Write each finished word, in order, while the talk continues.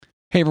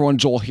Hey everyone,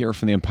 Joel here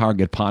from the Empower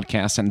Good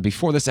podcast. And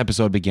before this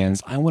episode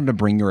begins, I wanted to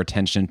bring your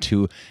attention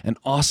to an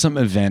awesome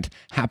event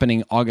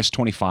happening August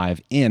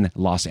 25 in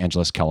Los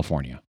Angeles,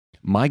 California.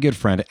 My good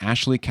friend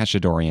Ashley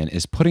Kachadorian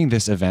is putting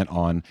this event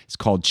on. It's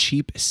called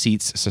Cheap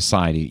Seats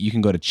Society. You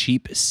can go to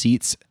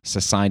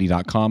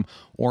cheapseatssociety.com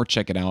or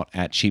check it out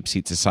at Cheap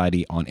Seats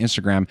Society on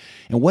Instagram.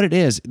 And what it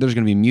is, there's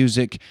going to be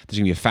music, there's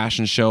going to be a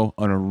fashion show,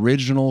 an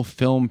original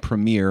film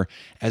premiere,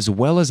 as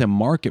well as a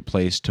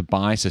marketplace to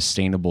buy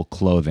sustainable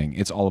clothing.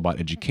 It's all about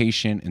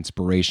education,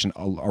 inspiration,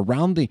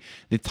 around the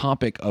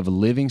topic of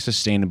living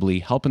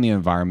sustainably, helping the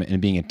environment,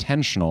 and being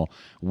intentional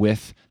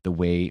with the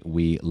way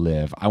we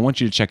live. I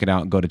want you to check it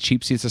out. Go to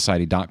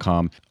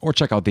cheapseatssociety.com or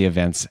check out the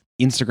event's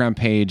Instagram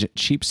page,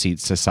 Cheap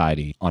Seats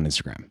Society on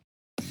Instagram.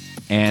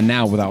 And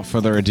now, without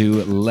further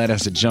ado, let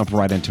us jump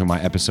right into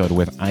my episode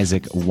with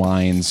Isaac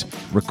Wines,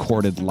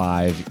 recorded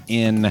live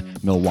in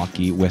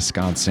Milwaukee,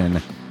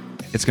 Wisconsin.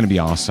 It's going to be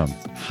awesome.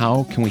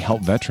 How can we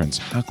help veterans?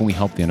 How can we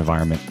help the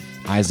environment?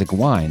 Isaac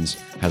Wines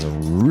has a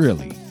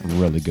really,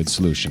 really good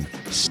solution.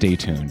 Stay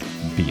tuned.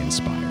 Be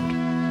inspired.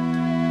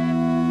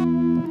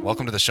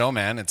 Welcome to the show,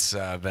 man. It's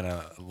been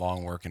a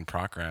long work in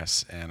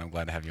progress, and I'm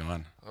glad to have you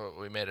on. Well,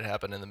 we made it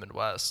happen in the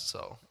Midwest,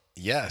 so...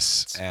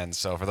 Yes, and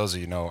so for those of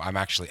you who know, I'm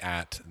actually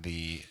at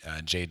the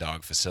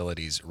J-Dog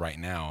facilities right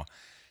now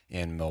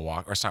in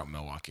Milwaukee. Or it's not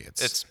Milwaukee.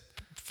 It's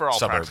for all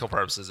practical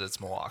purposes, it's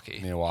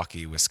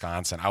Milwaukee,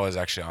 Wisconsin. I was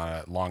actually on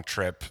a long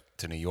trip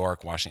to New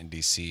York, Washington,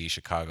 D.C.,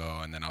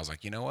 Chicago, and then I was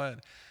like, you know what? I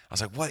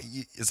was like, what?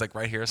 It's like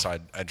right here, so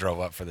I drove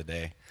up for the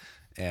day,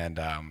 and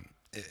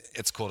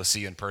it's cool to see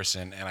you in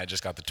person, and I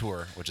just got the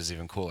tour, which is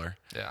even cooler.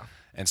 Yeah.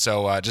 And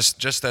so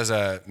just as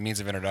a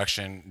means of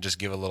introduction, just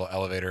give a little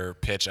elevator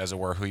pitch, as it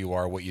were, who you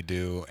are, what you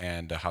do,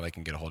 and how they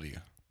can get a hold of you.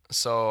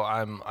 So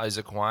I'm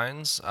Isaac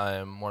Wines.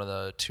 I'm one of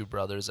the two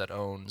brothers that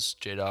owns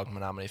J-Dog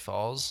Menomonee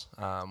Falls.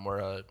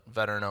 We're a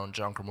veteran-owned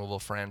junk removal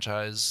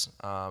franchise,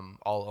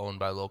 all owned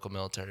by local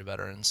military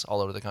veterans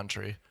all over the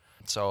country.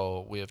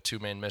 So we have two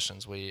main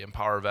missions. We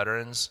empower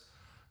veterans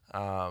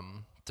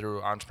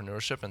through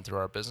entrepreneurship and through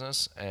our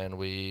business, and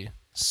we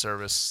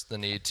service the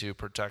need to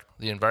protect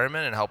the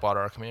environment and help out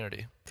our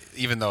community.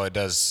 Even though it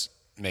does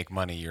make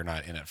money, you're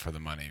not in it for the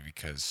money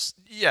because...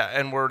 Yeah,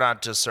 and we're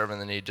not just serving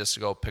the need just to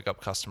go pick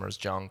up customers'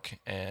 junk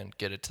and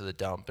get it to the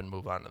dump and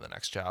move on to the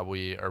next job.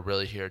 We are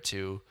really here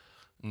to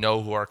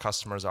know who our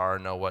customers are,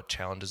 know what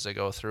challenges they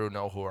go through,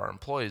 know who our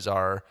employees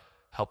are,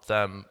 help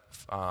them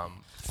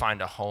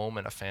find a home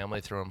and a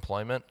family through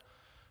employment,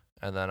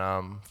 and then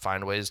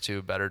find ways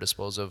to better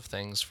dispose of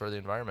things for the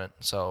environment.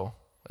 So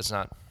it's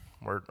not...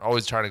 We're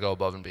always trying to go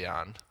above and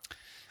beyond.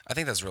 I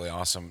think that's really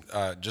awesome.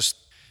 Just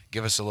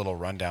give us a little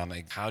rundown.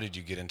 Like, how did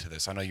you get into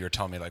this? I know you were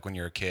telling me, like, when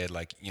you were a kid,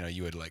 like, you know,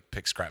 you would like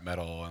pick scrap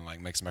metal and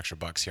like make some extra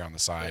bucks here on the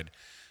side.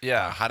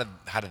 Yeah.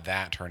 How did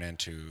that turn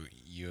into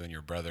you and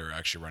your brother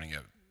actually running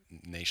a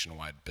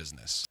nationwide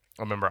business?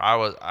 I remember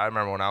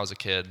when I was a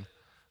kid,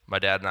 my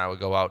dad and I would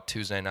go out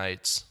Tuesday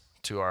nights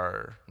to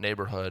our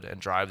neighborhood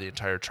and drive the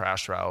entire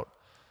trash route.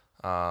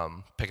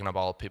 Picking up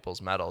all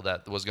people's metal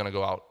that was going to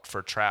go out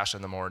for trash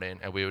in the morning,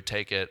 and we would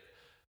take it,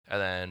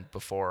 and then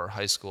before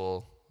high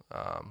school,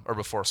 or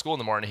before school in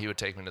the morning, he would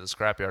take me to the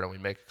scrapyard and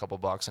we'd make a couple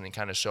bucks, and he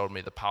kind of showed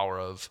me the power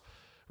of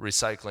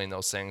recycling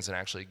those things and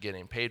actually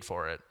getting paid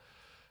for it.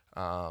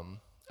 And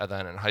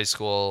then in high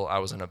school, I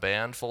was in a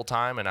band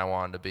full-time, and I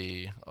wanted to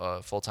be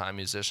a full-time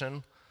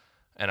musician,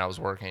 and I was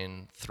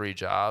working 3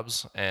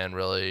 jobs, and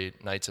really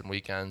nights and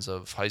weekends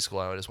of high school,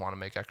 I just want to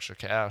make extra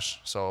cash.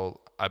 So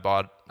I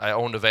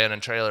owned a van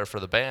and trailer for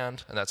the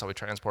band, and that's how we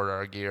transported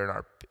our gear and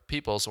our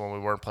people. So when we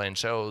weren't playing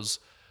shows,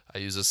 I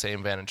used the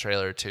same van and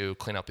trailer to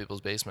clean up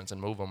people's basements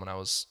and move them when I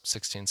was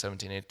 16,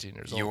 17, 18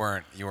 years old. You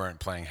weren't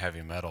playing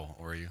heavy metal,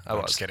 were you? I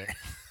was. Just kidding.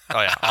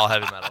 Oh yeah, all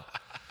heavy metal.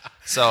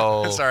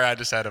 So sorry, I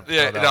just had to.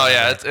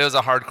 It was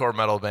a hardcore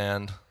metal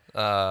band.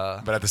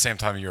 But at the same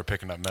time, you were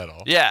picking up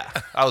metal. Yeah,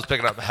 I was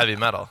picking up heavy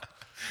metal.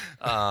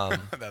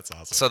 That's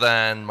awesome. So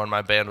then when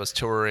my band was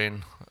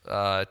touring,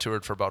 I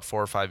toured for about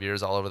 4 or 5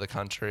 years all over the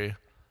country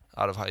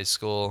out of high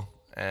school,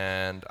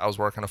 and I was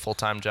working a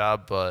full-time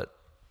job, but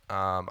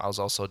I was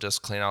also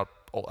just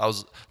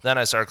then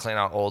I started cleaning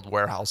out old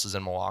warehouses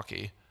in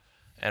Milwaukee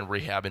and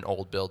rehabbing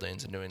old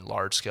buildings and doing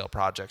large-scale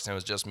projects, and it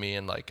was just me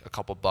and like a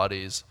couple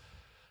buddies,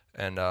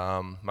 and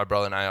my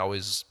brother and I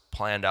always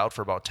planned out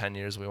for about 10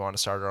 years we wanted to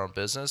start our own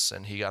business,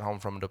 and he got home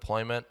from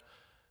deployment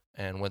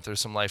and went through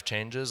some life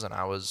changes, and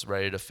I was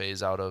ready to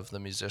phase out of the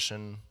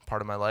musician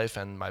part of my life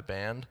and my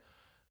band.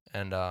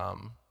 And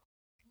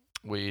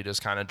we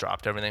just kind of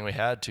dropped everything we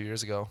had 2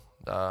 years ago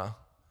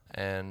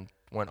and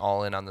went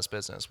all in on this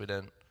business. We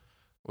didn't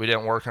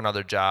work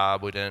another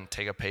job. We didn't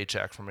take a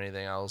paycheck from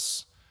anything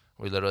else.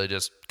 We literally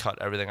just cut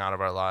everything out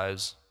of our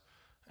lives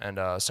and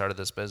started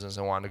this business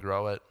and wanted to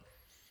grow it.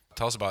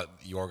 Tell us about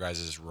your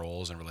guys'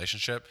 roles and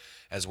relationship,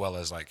 as well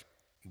as like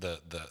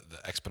the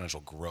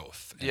exponential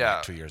growth in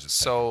like 2 years.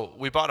 So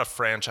we bought a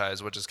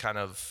franchise, which is kind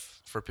of,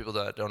 for people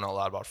that don't know a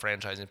lot about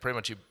franchising, pretty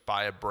much you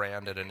buy a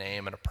brand and a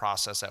name and a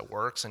process that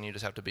works, and you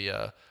just have to be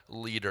a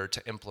leader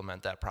to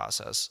implement that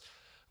process.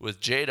 With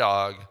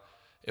J-Dog,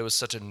 it was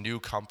such a new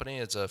company.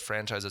 It's a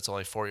franchise that's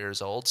only 4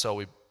 years old. So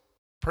we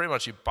pretty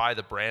much, you buy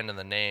the brand and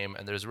the name,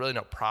 and there's really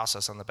no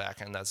process on the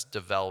back end that's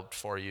developed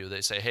for you.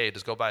 They say, hey,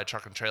 just go buy a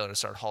truck and trailer and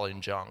start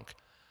hauling junk.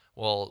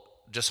 Well,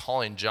 just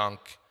hauling junk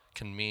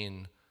can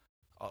mean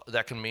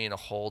a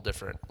whole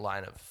different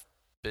line of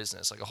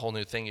business, like a whole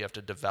new thing you have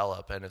to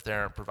develop. And if they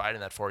aren't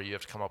providing that for you, you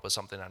have to come up with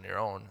something on your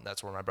own. And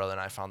that's where my brother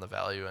and I found the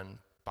value in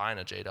buying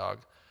a J-Dog.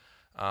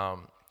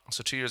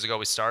 So 2 years ago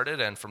we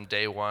started, and from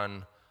day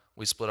one,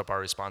 we split up our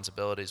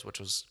responsibilities, which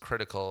was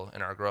critical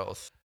in our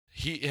growth.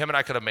 Him and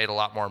I could have made a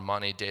lot more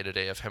money day to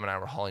day if him and I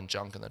were hauling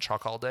junk in the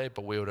truck all day,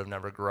 but we would have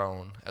never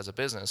grown as a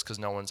business because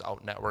no one's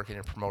out networking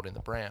and promoting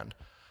the brand.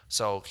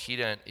 So he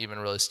didn't even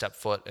really step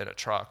foot in a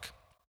truck.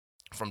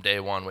 From day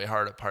one, we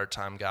hired a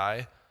part-time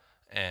guy,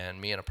 and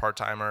me and a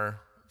part-timer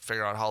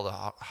figured out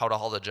how to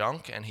haul the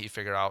junk, and he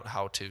figured out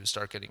how to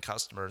start getting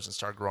customers and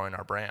start growing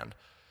our brand.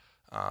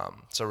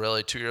 So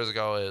really 2 years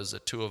ago, it was the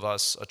two of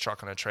us, a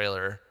truck and a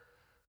trailer,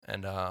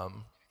 and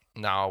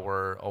now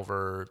we're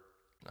over,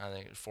 I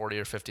think, 40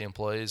 or 50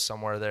 employees,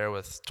 somewhere there,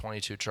 with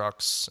 22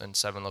 trucks and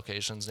 7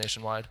 locations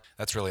nationwide.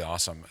 That's really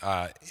awesome.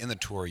 In the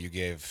tour, you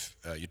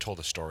told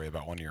a story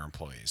about one of your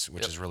employees,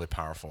 which is really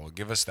powerful.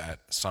 Give us that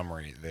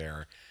summary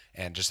there.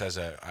 And just I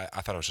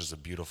thought it was just a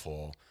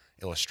beautiful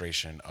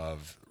illustration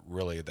of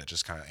really that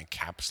just kind of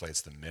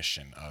encapsulates the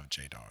mission of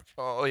J-Dog.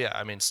 Oh yeah,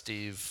 I mean,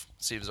 Steve's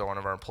one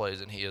of our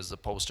employees, and he is the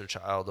poster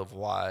child of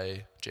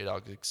why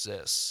J-Dog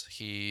exists.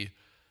 He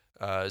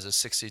is a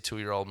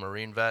 62-year-old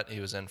Marine vet. He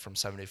was in from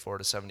 74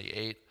 to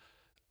 78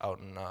 out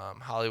in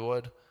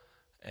Hollywood,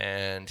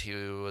 and he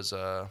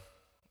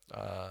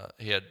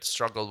had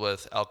struggled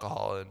with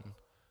alcohol and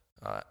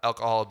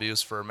alcohol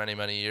abuse for many,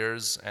 many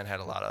years, and had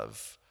a lot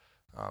of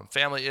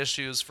family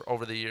issues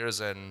over the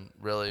years. And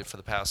really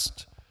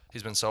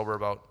he's been sober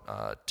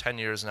about 10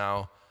 years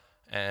now,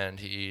 and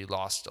he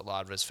lost a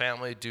lot of his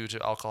family due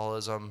to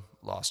alcoholism,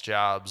 lost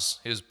jobs.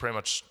 He was pretty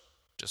much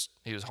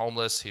he was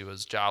homeless, he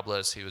was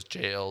jobless, he was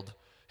jailed.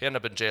 He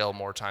ended up in jail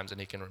more times than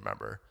he can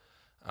remember.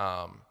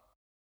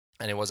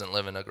 And he wasn't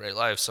living a great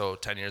life. So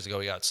 10 years ago,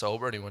 he got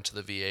sober, and he went to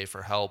the VA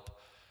for help.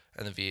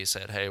 And the VA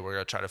said, hey, we're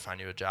going to try to find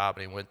you a job.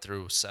 And he went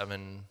through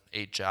 7,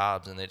 8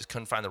 jobs, and they just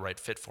couldn't find the right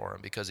fit for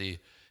him because he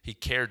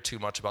cared too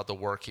much about the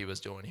work he was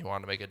doing. He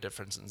wanted to make a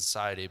difference in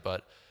society,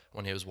 but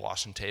when he was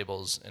washing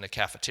tables in a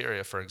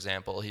cafeteria, for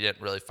example, he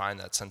didn't really find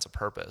that sense of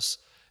purpose,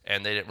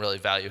 and they didn't really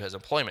value his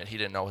employment. He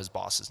didn't know his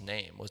boss's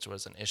name, which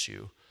was an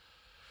issue.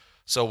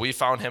 So we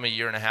found him a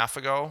year and a half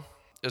ago.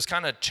 It was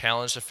kind of a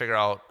challenge to figure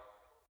out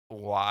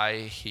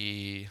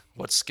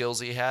what skills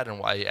he had and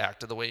why he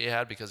acted the way he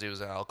had, because he was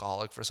an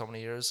alcoholic for so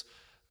many years.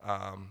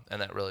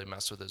 And that really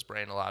messed with his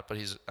brain a lot. But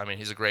he's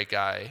a great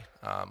guy.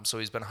 So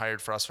he's been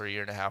hired for us for a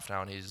year and a half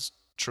now, and he's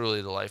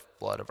truly the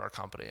lifeblood of our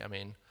company. I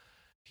mean,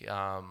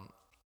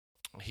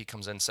 he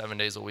comes in 7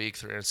 days a week,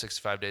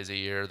 365 days a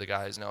year. The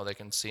guys know they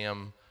can see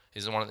him.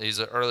 He's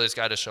the earliest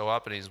guy to show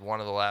up, and he's one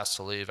of the last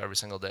to leave every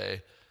single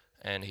day.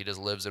 And he just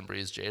lives and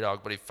breathes J-Dog.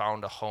 But he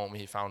found a home.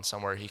 He found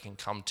somewhere he can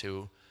come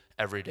to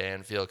every day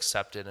and feel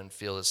accepted and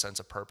feel a sense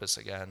of purpose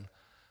again.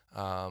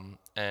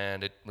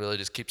 And it really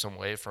just keeps him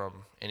away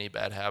from any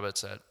bad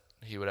habits that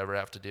he would ever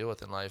have to deal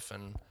with in life.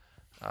 And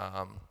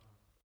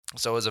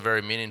so it was a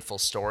very meaningful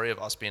story of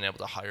us being able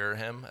to hire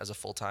him as a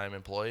full-time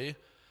employee.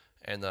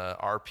 And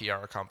our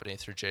PR company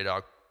through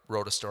J-Dog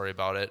wrote a story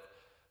about it.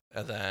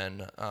 And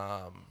then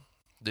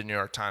the New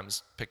York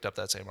Times picked up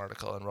that same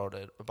article and wrote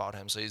it about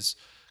him. So he's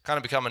kind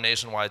of become a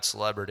nationwide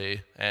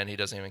celebrity, and he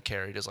doesn't even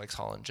care. He just likes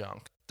hauling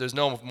junk. There's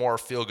no more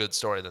feel-good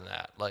story than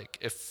that. Like,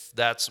 if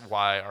that's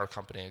why our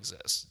company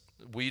exists.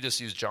 We just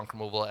use junk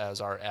removal as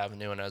our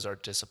avenue and as our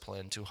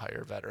discipline to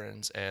hire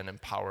veterans and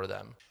empower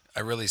them.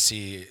 I really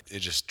see it,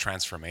 just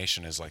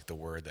transformation is like the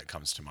word that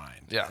comes to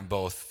mind. Yeah.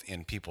 Both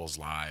in people's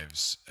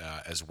lives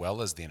as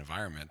well as the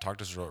environment. Talk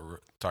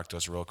to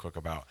us real quick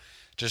about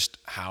just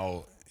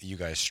how you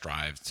guys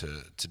strive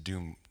to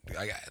do,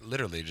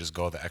 literally just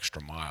go the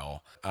extra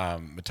mile.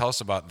 But tell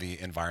us about the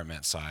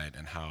environment side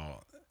and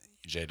how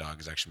J-Dog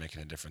is actually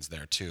making a difference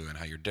there too, and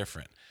how you're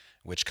different,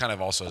 which kind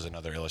of also is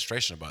another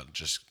illustration about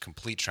just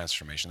complete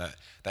transformation.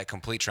 That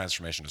complete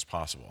transformation is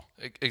possible.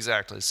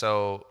 Exactly.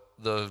 So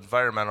the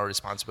environmental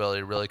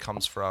responsibility really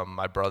comes from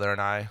my brother and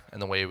I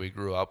and the way we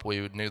grew up.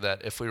 We knew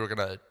that if we were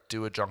going to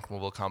do a junk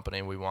removal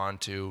company, we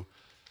wanted to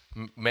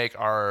make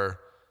our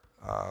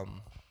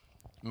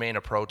main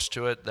approach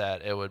to it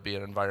that it would be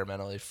an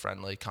environmentally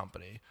friendly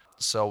company.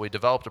 So we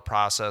developed a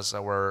process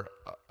that we're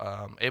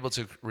able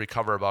to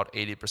recover about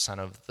 80%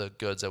 of the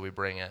goods that we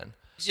bring in.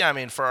 Yeah, I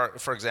mean,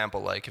 for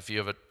example, like if you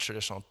have a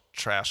traditional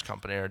trash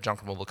company or a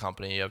junk removal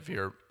company, you have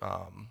your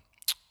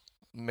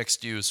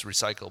mixed-use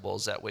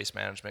recyclables that Waste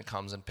Management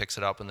comes and picks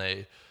it up, and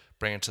they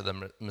bring it to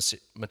the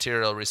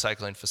material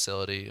recycling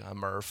facility, a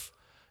MRF,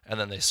 and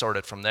then they sort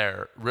it from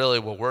there. Really,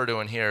 what we're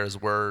doing here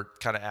is we're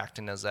kind of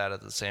acting as that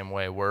at the same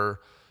way. We're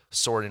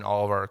sorting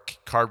all of our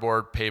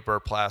cardboard, paper,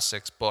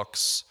 plastics,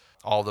 books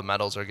All the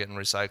metals are getting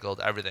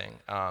recycled, everything,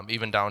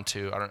 even down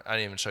to, I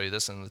didn't even show you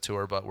this in the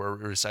tour, but we're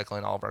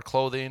recycling all of our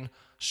clothing,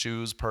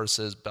 shoes,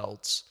 purses,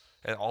 belts,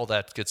 and all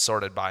that gets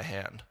sorted by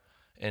hand.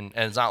 And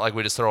it's not like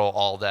we just throw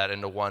all that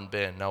into one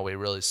bin. No, we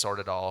really sort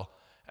it all.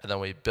 And then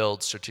we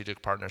build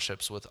strategic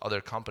partnerships with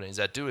other companies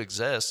that do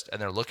exist,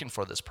 and they're looking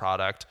for this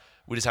product.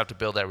 We just have to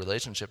build that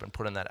relationship and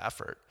put in that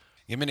effort.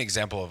 Give me an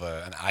example of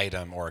an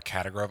item or a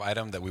category of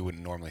item that we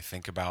wouldn't normally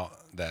think about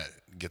that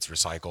gets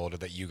recycled, or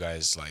that you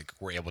guys like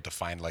were able to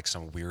find like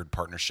some weird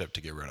partnership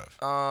to get rid of.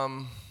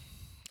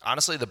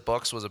 Honestly, the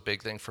books was a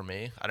big thing for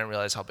me. I didn't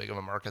realize how big of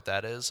a market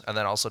that is. And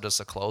then also just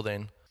the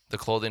clothing. The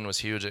clothing was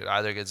huge. It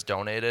either gets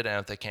donated, and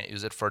if they can't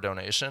use it for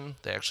donation,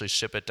 they actually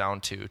ship it down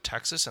to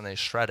Texas and they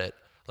shred it.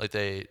 Like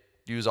they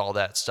use all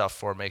that stuff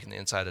for making the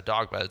inside of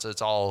dog beds.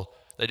 It's all,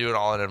 they do it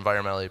all in an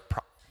environmentally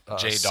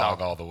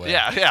J-Dog all the way.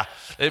 Yeah.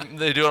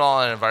 They do it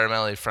all in an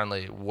environmentally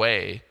friendly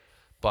way,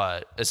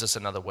 but it's just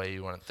another way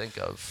you wouldn't think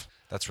of.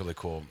 That's really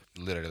cool.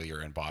 Literally,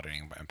 you're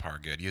embodying Empower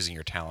Good, using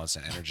your talents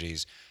and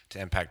energies to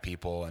impact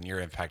people, and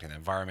you're impacting the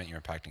environment,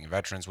 you're impacting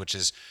veterans, which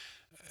is,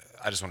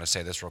 I just want to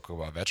say this real quick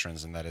about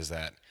veterans, and that is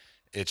that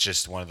it's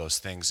just one of those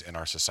things in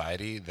our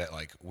society that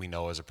like we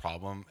know is a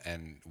problem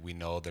and we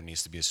know there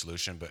needs to be a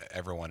solution, but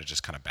everyone is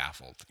just kind of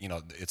baffled. You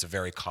know, it's a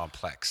very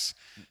complex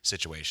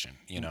situation,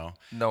 you know?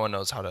 No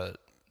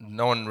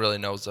one really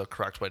knows the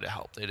correct way to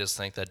help. They just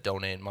think that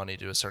donating money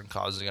to a certain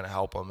cause is going to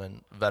help them,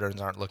 and veterans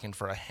aren't looking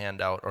for a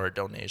handout or a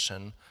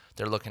donation.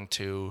 They're looking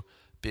to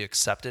be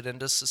accepted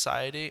into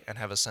society and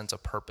have a sense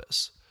of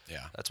purpose.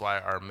 Yeah. That's why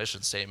our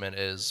mission statement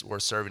is we're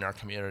serving our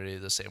community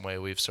the same way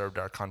we've served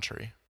our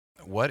country.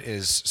 What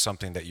is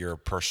something that you're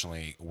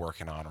personally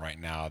working on right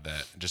now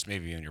that just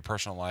maybe in your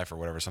personal life or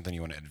whatever, something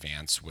you want to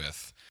advance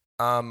with?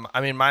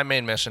 I mean, my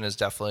main mission is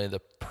definitely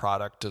the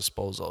product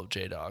disposal of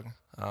J-Dog.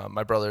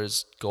 My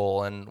brother's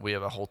goal, and we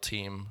have a whole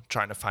team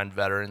trying to find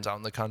veterans out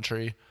in the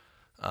country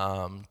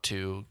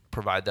to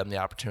provide them the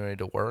opportunity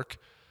to work.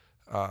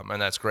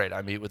 And that's great.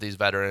 I meet with these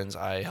veterans.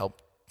 I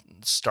help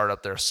start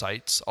up their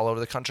sites all over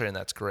the country, and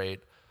that's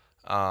great.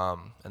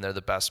 And they're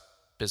the best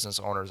business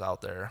owners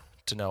out there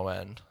to no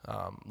end.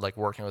 Like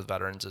working with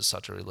veterans is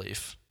such a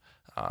relief.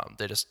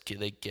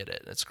 They get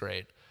it. It's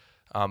great.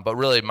 But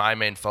really my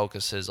main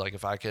focus is like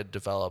if I could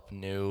develop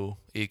new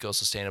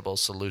eco-sustainable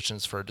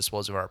solutions for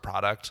disposing of our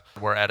product.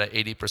 We're at an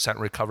 80%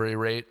 recovery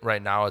rate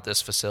right now at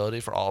this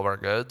facility for all of our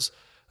goods.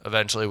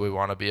 Eventually we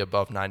want to be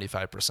above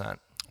 95%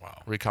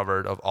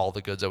 recovered of all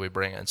the goods that we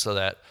bring in, so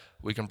that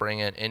we can bring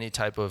in any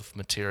type of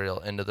material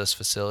into this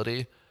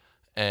facility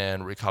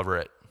and recover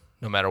it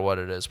no matter what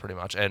it is pretty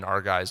much. And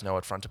our guys know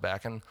it front to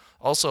back. And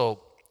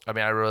also, I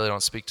mean, I really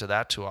don't speak to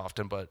that too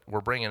often, but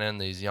we're bringing in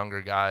these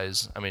younger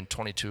guys,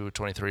 22,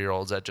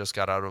 23-year-olds that just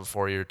got out of a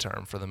 4-year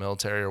term for the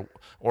military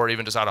or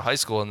even just out of high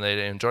school and they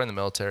didn't join the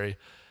military.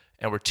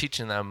 And we're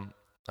teaching them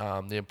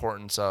the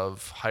importance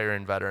of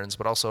hiring veterans,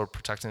 but also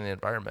protecting the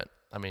environment.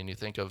 I mean, you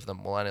think of the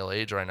millennial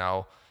age right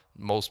now,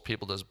 most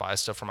people just buy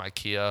stuff from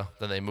IKEA,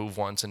 then they move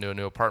once into a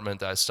new apartment,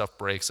 that stuff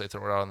breaks, they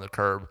throw it out on the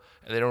curb,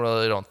 and they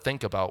don't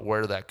think about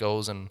where that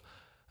goes and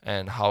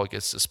how it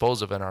gets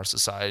disposed of in our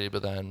society.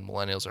 But then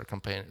millennials are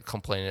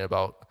complaining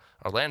about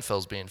our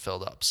landfills being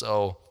filled up.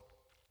 So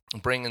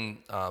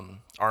bringing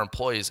our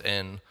employees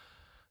in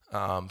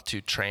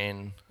to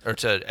train or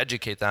to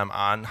educate them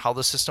on how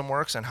the system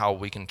works and how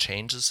we can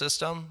change the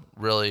system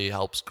really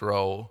helps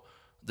grow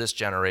this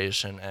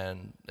generation,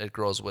 and it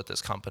grows with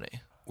this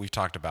company. We've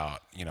talked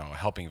about,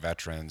 helping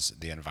veterans,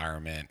 the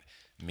environment,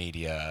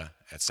 media,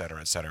 et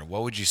cetera, et cetera.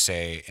 What would you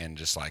say in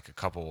just like a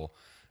couple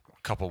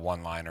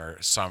one-liner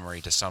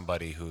summary to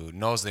somebody who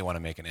knows they want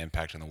to make an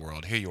impact in the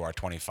world? Here you are,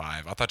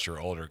 25. I thought you were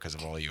older because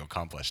of all you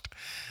accomplished,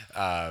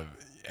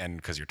 and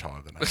because you're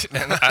taller than I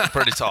am. And I'm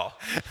pretty tall.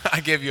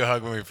 I gave you a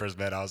hug when we first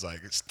met. I was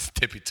like, it's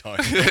tippy-toeing.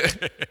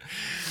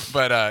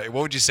 But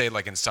what would you say,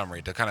 like in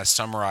summary, to kind of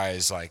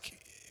summarize like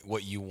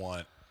what you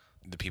want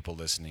the people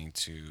listening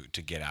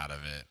to get out of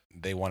it?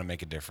 They want to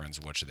make a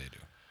difference. What should they do?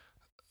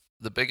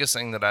 The biggest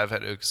thing that I've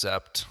had to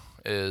accept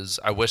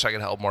is I wish I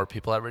could help more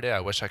people every day. I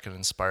wish I could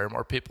inspire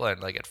more people,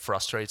 and like it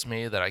frustrates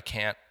me that I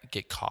can't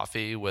get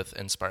coffee with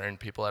inspiring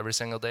people every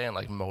single day and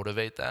like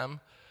motivate them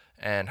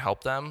and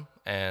help them.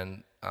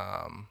 And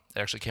it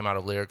actually came out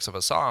of lyrics of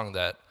a song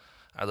that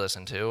I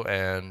listened to,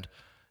 and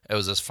it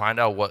was just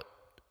find out what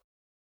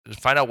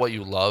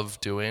you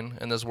love doing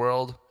in this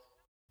world.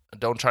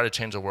 Don't try to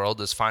change the world.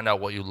 Just find out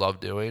what you love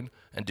doing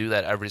and do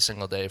that every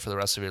single day for the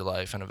rest of your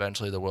life, and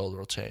eventually the world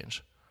will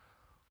change.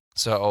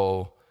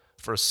 So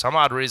for some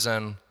odd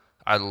reason,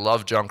 I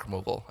love junk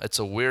removal. It's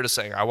the weirdest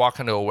thing. I walk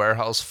into a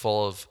warehouse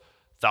full of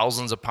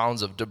thousands of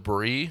pounds of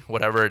debris,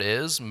 whatever it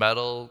is,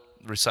 metal,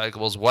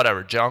 recyclables,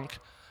 whatever, junk,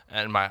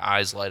 and my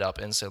eyes light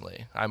up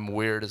instantly. I'm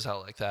weird as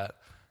hell like that.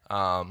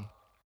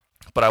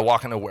 But I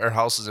walk into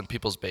warehouses in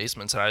people's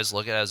basements, and I just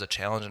look at it as a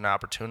challenge and an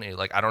opportunity.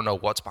 Like, I don't know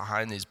what's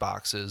behind these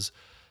boxes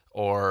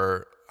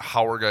or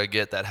how we're going to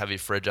get that heavy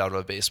fridge out of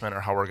a basement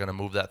or how we're going to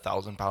move that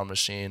 1,000-pound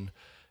machine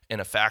in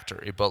a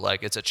factory. But,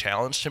 like, it's a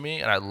challenge to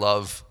me, and I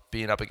love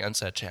being up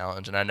against that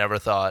challenge. And I never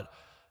thought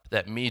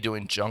that me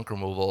doing junk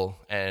removal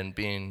and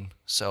being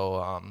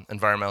so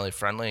environmentally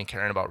friendly and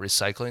caring about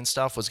recycling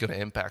stuff was going to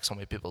impact so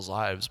many people's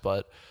lives.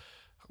 But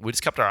we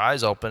just kept our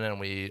eyes open, and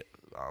we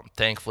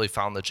thankfully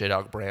found the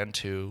J-Dog brand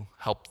to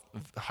help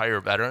hire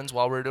veterans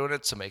while we were doing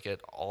it to make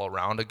it all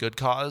around a good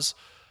cause.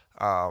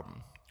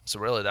 So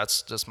really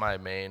that's just my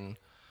main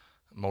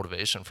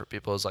motivation for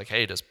people is like,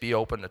 hey, just be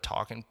open to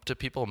talking to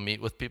people,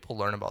 meet with people,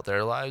 learn about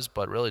their lives,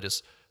 but really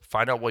just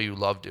find out what you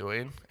love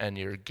doing and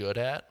you're good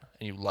at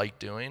and you like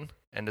doing,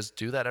 and just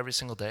do that every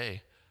single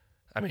day.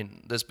 I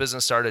mean, this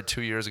business started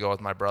 2 years ago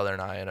with my brother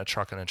and I in a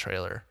truck and a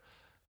trailer.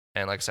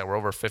 And like I said, we're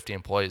over 50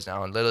 employees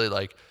now. And literally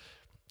like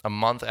a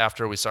month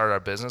after we started our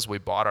business, we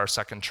bought our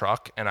second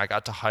truck, and I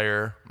got to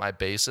hire my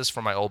bassist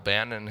from my old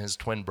band and his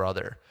twin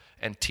brother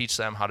and teach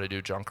them how to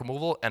do junk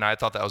removal. And I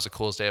thought that was the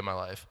coolest day of my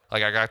life.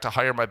 Like, I got to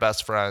hire my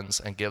best friends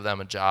and give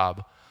them a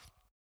job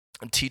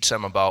and teach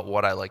them about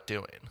what I like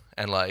doing.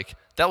 And like,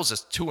 that was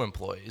just 2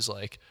 employees.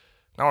 Like,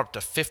 now we're up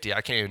to 50. I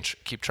can't even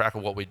keep track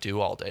of what we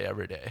do all day,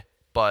 every day.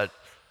 But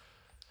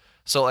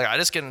so like, I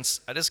just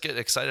get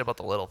excited about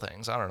the little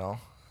things. I don't know.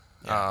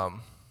 Yeah.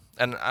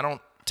 And I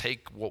don't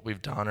take what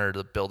we've done or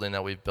the building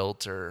that we've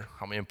built or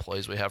how many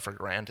employees we have for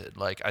granted.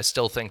 Like, I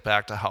still think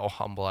back to how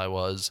humble I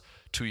was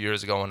 2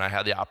 years ago when I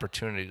had the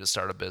opportunity to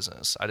start a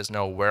business. I just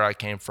know where I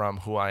came from,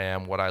 who I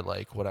am, what I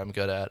like, what I'm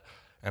good at.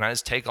 And I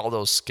just take all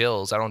those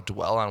skills. I don't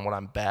dwell on what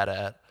I'm bad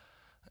at.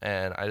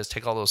 And I just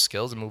take all those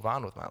skills and move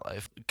on with my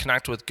life.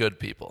 Connect with good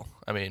people.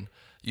 I mean,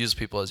 use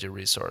people as your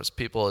resource.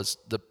 People is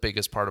the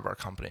biggest part of our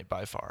company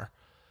by far.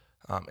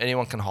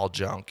 Anyone can haul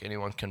junk.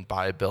 Anyone can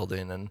buy a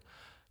building and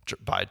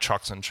buy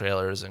trucks and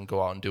trailers and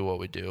go out and do what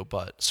we do.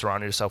 But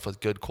surround yourself with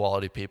good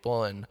quality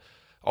people and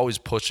always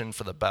pushing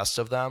for the best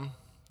of them.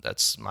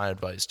 That's my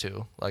advice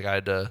too. Like, I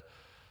had to,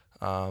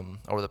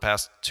 over the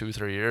past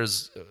 2-3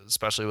 years,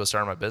 especially with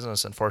starting my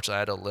business, unfortunately I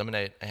had to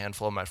eliminate a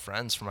handful of my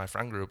friends from my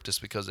friend group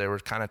just because they were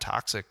kind of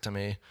toxic to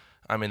me.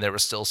 I mean, they were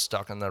still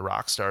stuck in the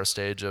rock star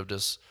stage of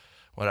just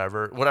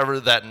whatever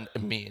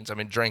that means. I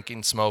mean,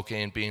 drinking,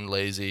 smoking, being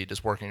lazy,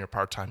 just working your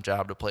part-time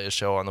job to play a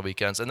show on the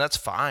weekends. And that's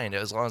fine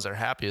as long as they're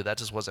happy. That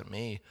just wasn't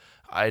me.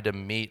 I had to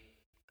meet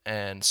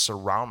and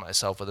surround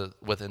myself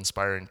with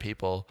inspiring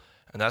people.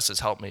 And that's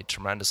just helped me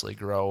tremendously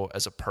grow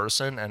as a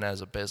person and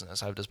as a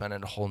business. I've just been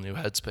in a whole new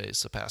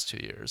headspace the past 2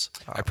 years.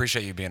 I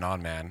appreciate you being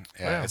on, man.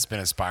 Yeah. It's been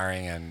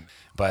inspiring.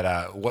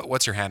 But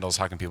what's your handles?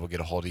 How can people get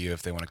a hold of you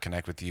if they want to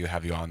connect with you,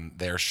 have you on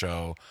their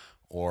show,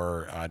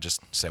 or just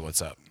say what's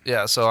up?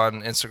 Yeah, so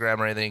on Instagram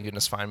or anything, you can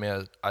just find me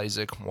at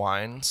Isaac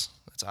Wines.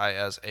 It's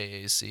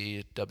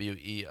ISAACWEINS.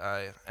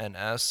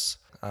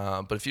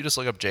 But if you just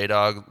look up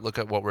J-Dog, look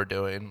at what we're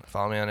doing,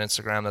 follow me on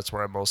Instagram. That's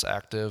where I'm most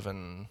active.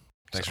 And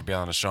thanks for being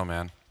on the show,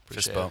 man.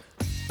 Fist bump.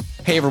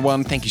 Hey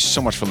everyone, thank you so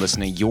much for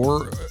listening.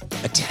 Your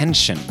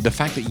attention, the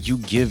fact that you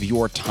give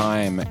your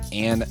time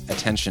and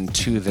attention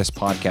to this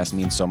podcast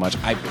means so much.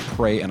 I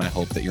pray and I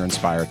hope that you're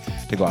inspired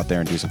to go out there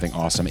and do something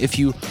awesome. If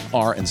you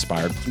are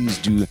inspired, please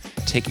do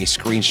take a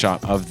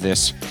screenshot of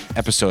this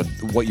episode,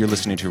 what you're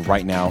listening to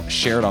right now,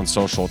 share it on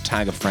social,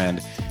 tag a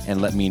friend,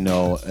 and let me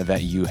know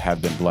that you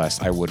have been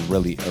blessed. I would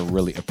really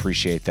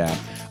appreciate that.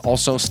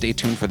 Also, stay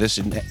tuned for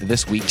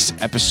this week's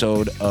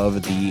episode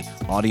of the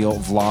audio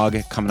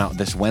vlog coming out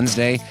this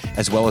Wednesday,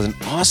 as well as an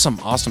awesome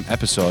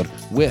episode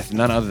with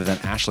none other than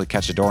Ashley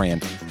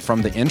Cachadorian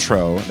from the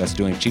intro that's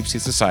doing Cheap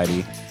Seat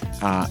Society.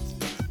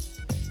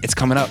 It's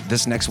coming up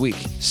this next week.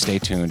 Stay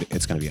tuned.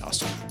 It's going to be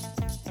awesome.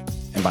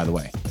 And by the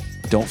way,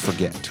 don't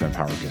forget to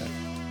empower good.